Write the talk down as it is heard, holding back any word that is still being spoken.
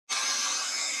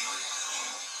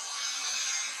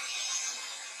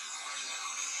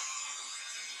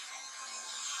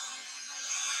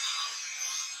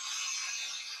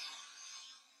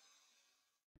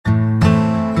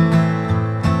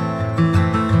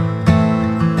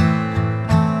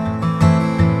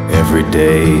Every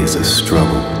day is a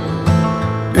struggle,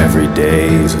 every day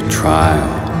is a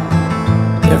trial,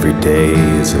 every day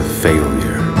is a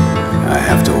failure. I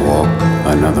have to walk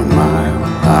another mile.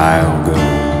 I'll go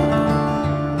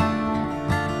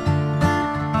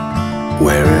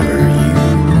wherever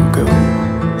you go.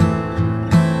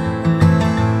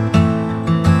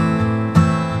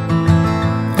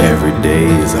 Every day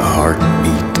is a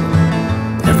heartbeat,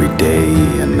 every day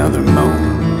another moan.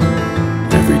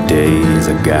 Every day is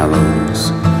a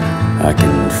gallows, I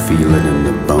can feel it in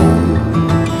the bone.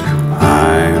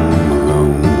 I'm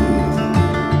alone.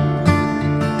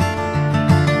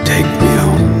 Take me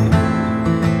home.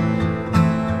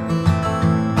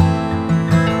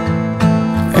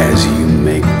 As you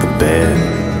make the bed,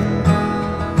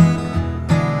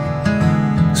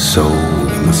 so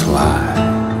you must lie.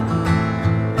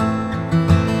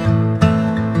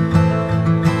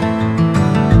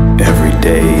 Every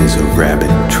day is a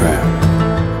rabbit trap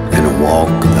and a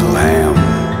walk of the lamb.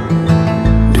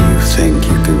 Do you think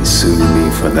you can sue me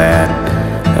for that?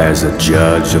 As a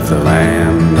judge of the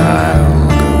land, I'll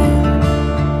go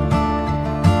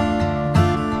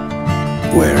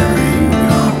wherever you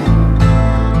go.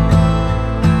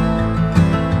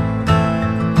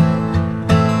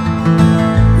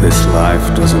 This life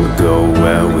doesn't go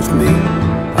well with me.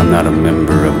 I'm not a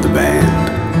member of the band.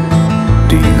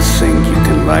 Do you think you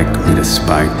can like me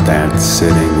despite that?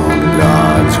 Sitting on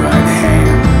God's right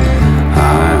hand,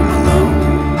 I'm alone.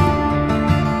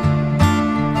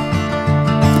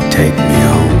 Take me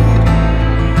home.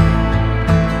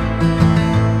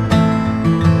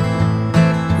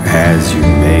 As you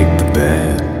make the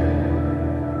bed,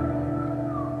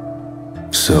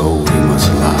 so we must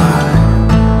lie.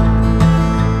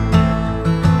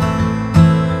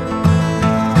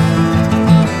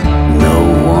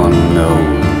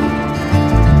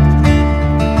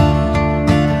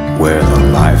 Where the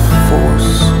life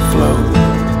force flows.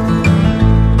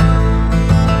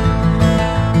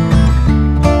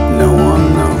 No one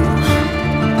knows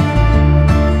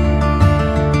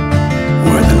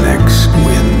where the next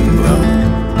wind blows.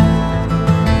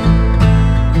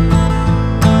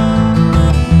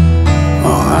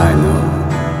 All I know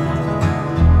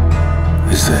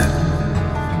is that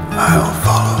I'll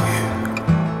follow you.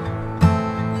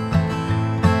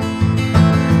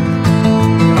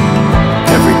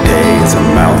 A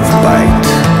mouth bite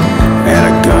and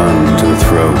a gun to the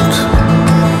throat,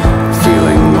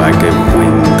 feeling like a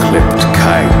wing-clipped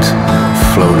kite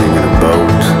floating in a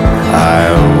boat.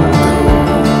 I'll go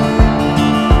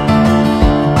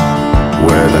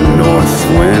where the north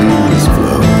winds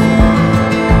blow.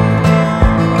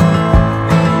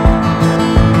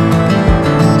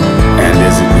 And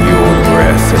is it your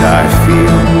breath that I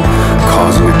feel,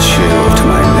 causing a chill to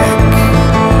my neck?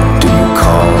 Do you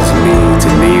cause me to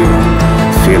kneel,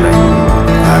 feeling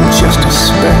I'm just a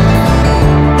speck?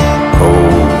 Oh,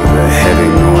 the heavy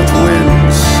north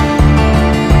winds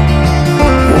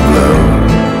will blow.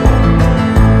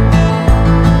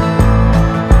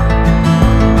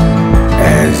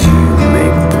 As you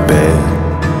make the bed,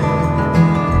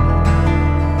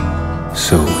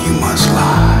 so you must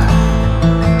lie.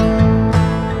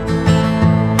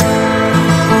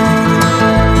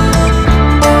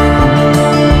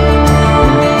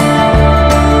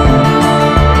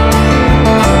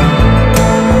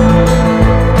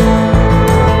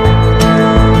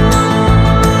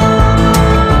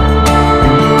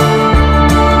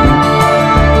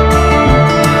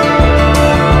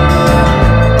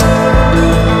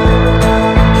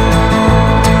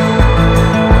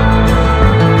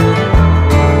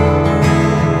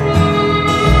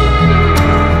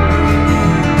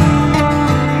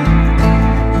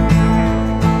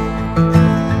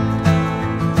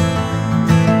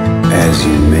 As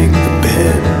you make the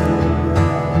bed,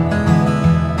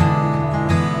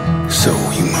 so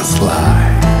you must lie.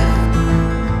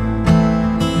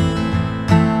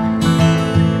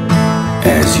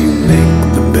 As you make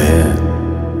the bed,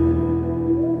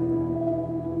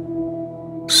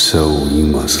 so you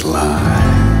must lie.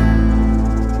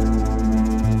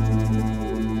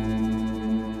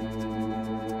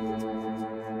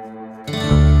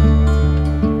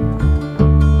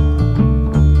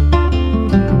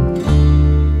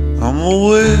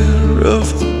 Aware of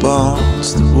the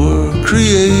bonds that were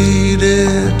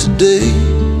created today.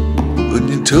 When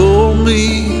you told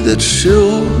me that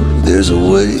sure there's a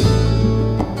way,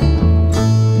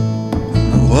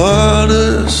 the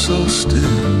water's so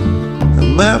still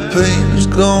and my pain has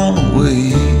gone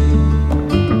away.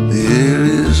 The air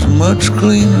is much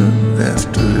cleaner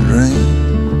after it rains.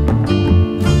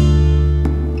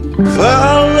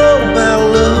 Follow my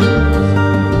love,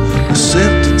 the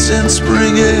sentence in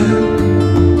spring air.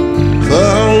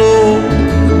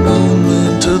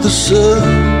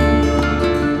 answer.